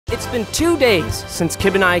It's been 2 days since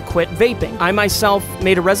Kib and I quit vaping. I myself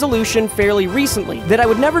made a resolution fairly recently that I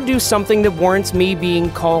would never do something that warrants me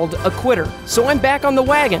being called a quitter. So I'm back on the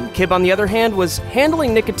wagon. Kib, on the other hand, was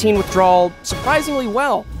handling nicotine withdrawal surprisingly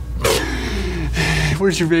well.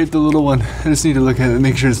 Where's your vape, the little one? I just need to look at it and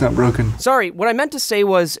make sure it's not broken. Sorry, what I meant to say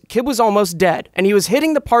was Kib was almost dead, and he was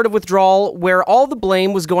hitting the part of withdrawal where all the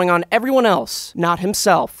blame was going on everyone else, not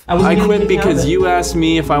himself. I quit because you asked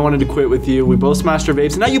me if I wanted to quit with you. We both smashed our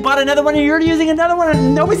vapes, and now you bought another one and you're using another one,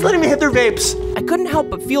 and nobody's letting me hit their vapes. I couldn't help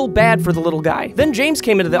but feel bad for the little guy. Then James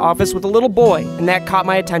came into the office with a little boy, and that caught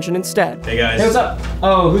my attention instead. Hey guys. Hey, what's up?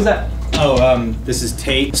 Oh, who's that? Oh, this is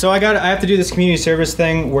Tate. So I have to do this community service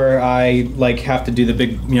thing where I have to do the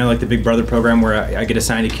big, the Big Brother program where I get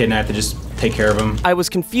assigned a kid and I have to just take care of him. I was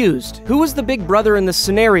confused. Who was the big brother in this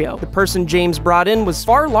scenario? The person James brought in was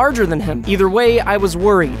far larger than him. Either way, I was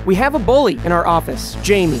worried. We have a bully in our office,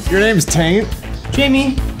 Jamie. Your name's Tate?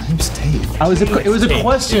 Jamie. My name's Tate. It was a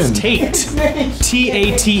question. It's Tate.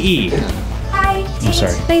 T-A-T-E. Hi, Tate. I'm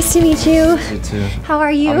sorry. Nice to meet you. You too. How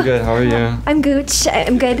are you? I'm good. How are you? I'm Gooch.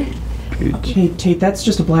 I'm good. Hey, Tate, that's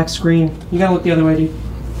just a black screen. You gotta look the other way, dude.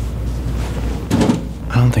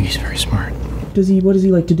 I don't think he's very smart. What does he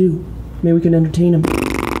like to do? Maybe we can entertain him.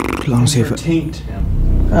 Long see if Taint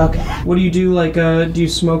him. Okay. What do you do, do you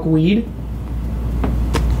smoke weed?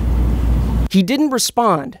 He didn't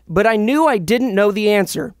respond, but I knew I didn't know the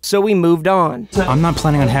answer, so we moved on. I'm not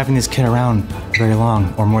planning on having this kid around very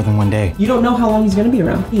long, or more than one day. You don't know how long he's gonna be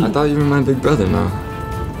around. I thought you were my big brother now.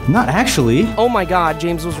 Not actually. Oh my god,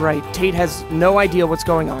 James was right. Tate has no idea what's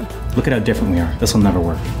going on. Look at how different we are. This will never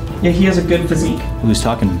work. Yeah, he has a good physique. Who's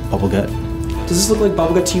talking, bubble gut? Does this look like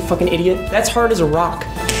bubblegum to you, fucking idiot? That's hard as a rock.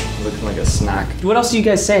 Looking like a snack. What else do you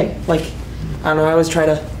guys say? I don't know, I always try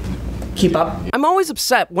to keep up. I'm always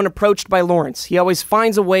upset when approached by Lawrence. He always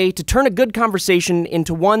finds a way to turn a good conversation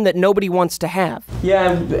into one that nobody wants to have.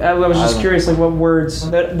 Yeah, I was just curious, what words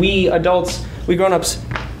that we adults, we grown-ups.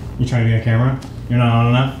 You trying to get a camera? You're not on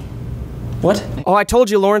enough? What? Oh, I told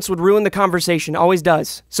you Lawrence would ruin the conversation, always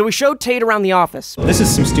does. So we showed Tate around the office. This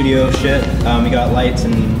is some studio shit. We got lights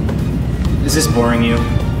and... Is this boring you?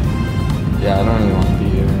 Yeah, I don't really want to be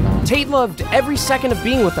here right now. Tate loved every second of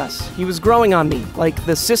being with us. He was growing on me, like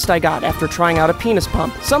the cyst I got after trying out a penis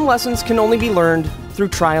pump. Some lessons can only be learned through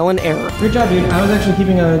trial and error. Good job, dude. I was actually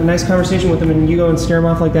keeping a nice conversation with him, and you go and scare him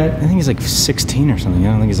off like that. I think he's 16 or something.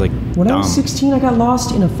 I don't think he's When I was 16, I got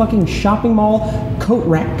lost in a fucking shopping mall coat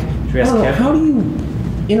rack. I don't know, how do you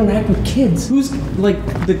interact with kids? Who's,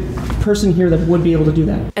 the person here that would be able to do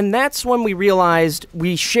that? And that's when we realized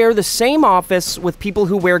we share the same office with people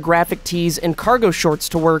who wear graphic tees and cargo shorts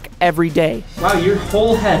to work every day. Wow, your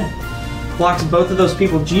whole head blocks both of those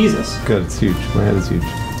people. Jesus. Good, it's huge. My head is huge.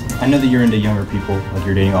 I know that you're into younger people,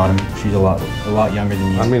 you're dating Autumn. She's a lot younger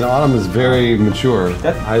than you. I mean, Autumn is very mature.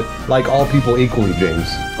 I like all people equally, James.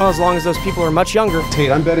 Well, as long as those people are much younger.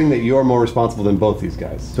 Tate, I'm betting that you're more responsible than both these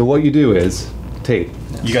guys. So what you do is, Tate.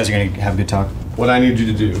 You guys are gonna have a good talk. What I need you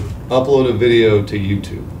to do, upload a video to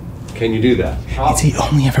YouTube. Can you do that? Does he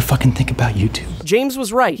only ever fucking think about YouTube? James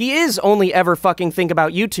was right. He is only ever fucking think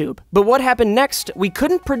about YouTube. But what happened next, we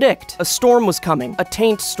couldn't predict. A storm was coming. A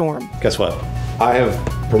taint storm. Guess what? I have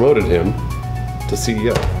promoted him to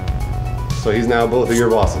CEO. So he's now both of your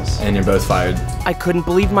bosses. And you're both fired. I couldn't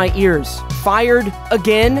believe my ears. Fired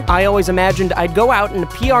again? I always imagined I'd go out in a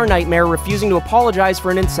PR nightmare refusing to apologize for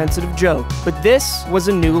an insensitive joke. But this was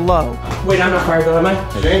a new low. Wait, I'm not fired though, am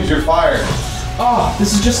I? James, you're fired. Oh,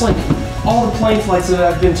 this is just like all the plane flights that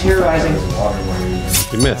I've been terrorizing.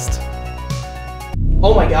 You missed.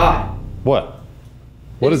 Oh my god. What?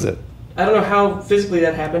 What is it? I don't know how physically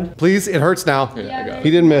that happened. Please, it hurts now. Yeah, I got it. He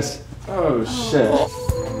didn't miss. Oh, shit.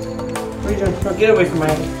 What are you doing? No, get away from my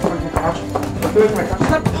couch. Get away from my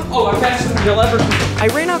couch. Oh, I'm faster than you'll ever. I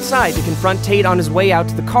ran outside to confront Tate on his way out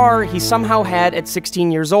to the car he somehow had at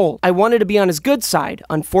 16 years old. I wanted to be on his good side.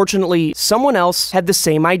 Unfortunately, someone else had the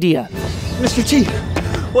same idea. Mr. T,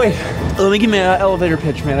 wait. Let me give me an elevator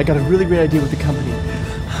pitch, man. I got a really great idea with the company.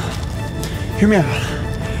 Hear me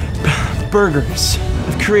out. Burgers.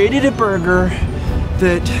 I've created a burger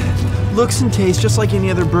that looks and tastes just like any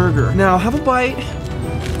other burger. Now, have a bite.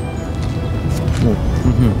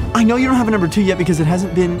 I know you don't have a number 2 yet because it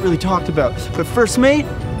hasn't been really talked about. But first, mate,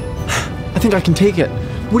 I think I can take it.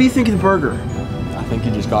 What do you think of the burger? I think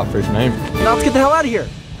you just got first name. Now let's get the hell out of here.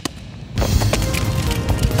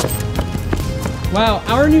 Wow,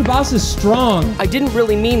 our new boss is strong. I didn't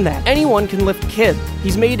really mean that. Anyone can lift Kib.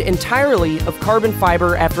 He's made entirely of carbon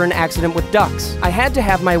fiber after an accident with ducks. I had to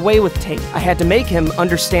have my way with Tate. I had to make him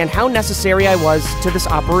understand how necessary I was to this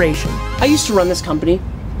operation. I used to run this company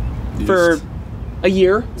for a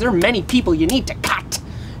year. There are many people you need to cut,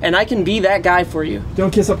 and I can be that guy for you.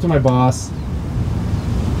 Don't kiss up to my boss.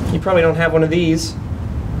 You probably don't have one of these.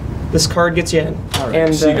 This card gets you in. All right,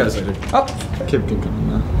 and, see you guys later. Oh. Kip can come in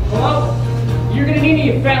now. Hello? You're gonna need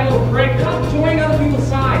me, you fat little prick. Come join other people's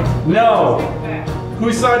sides. No!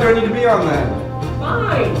 Whose side do I need to be on then?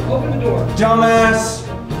 Fine. Open the door. Dumbass!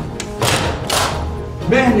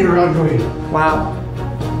 Man, you're ugly. Wow.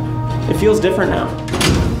 It feels different now.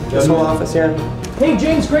 This whole office, yeah. Hey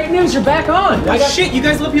James, great news, you're back on. Shit, you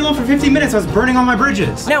guys left me alone for 15 minutes. I was burning all my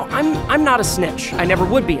bridges. Now, I'm not a snitch. I never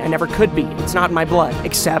would be. I never could be. It's not in my blood.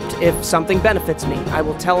 Except if something benefits me, I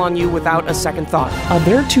will tell on you without a second thought.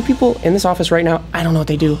 There are two people in this office right now. I don't know what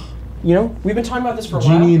they do. You know, we've been talking about this for a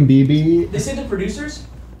while. Jeannie and BB. They say the producers?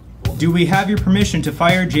 Do we have your permission to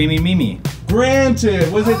fire Jamie and Mimi?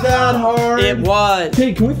 Granted. Was it that hard? It was.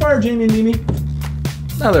 Hey, can we fire Jamie and Mimi?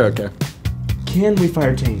 No, they're okay. Can we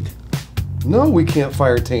fire Taint? No, we can't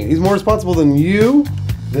fire Taint. He's more responsible than you,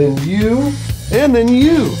 and then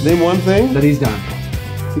you. Name one thing. That he's done.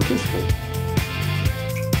 He kissed me.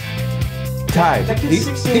 Tied.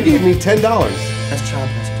 He gave me $10. That's child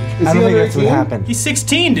prostitution. I don't think that's what happened. He's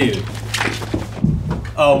 16, dude.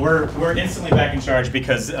 Oh, we're instantly back in charge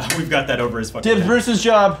because we've got that over his fucking Dibs head. versus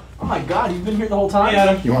job. Oh my god, you've been here the whole time? Hey,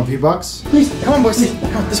 Adam. You want V-Bucks? Please, come on, boys.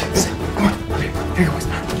 Come on, this way. Come on. Here you go, boys.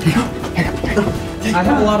 Here you go. I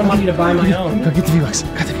have a lot of money to buy my own. Go get the V-Bucks.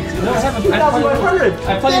 Got the V-Bucks. No, I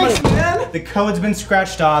have plenty of money. man. The code's been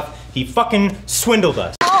scratched off. He fucking swindled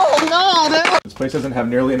us. This place doesn't have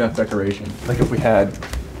nearly enough decoration. Like if we had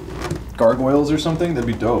gargoyles or something, that'd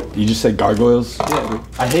be dope. You just said gargoyles? Yeah, dude.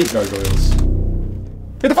 I hate gargoyles.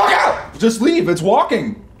 Get the fuck out! Just leave, it's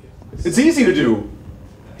walking. It's easy to do.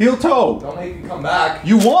 Heel toe. Don't make me come back.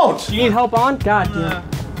 You won't! You need help on? God damn.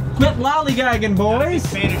 Quit lollygagging, boys.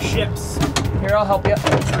 Fan of ships. Here, I'll help you.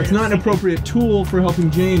 It's not an appropriate tool for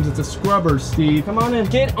helping James. It's a scrubber, Steve. Come on in.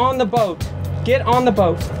 Get on the boat. Get on the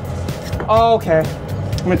boat. Okay.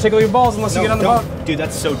 I'm gonna tickle your balls unless you get on the boat. Dude,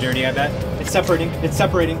 that's so dirty, I bet. It's separating. It's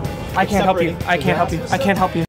separating. I can't help you. I can't help you. I can't help you.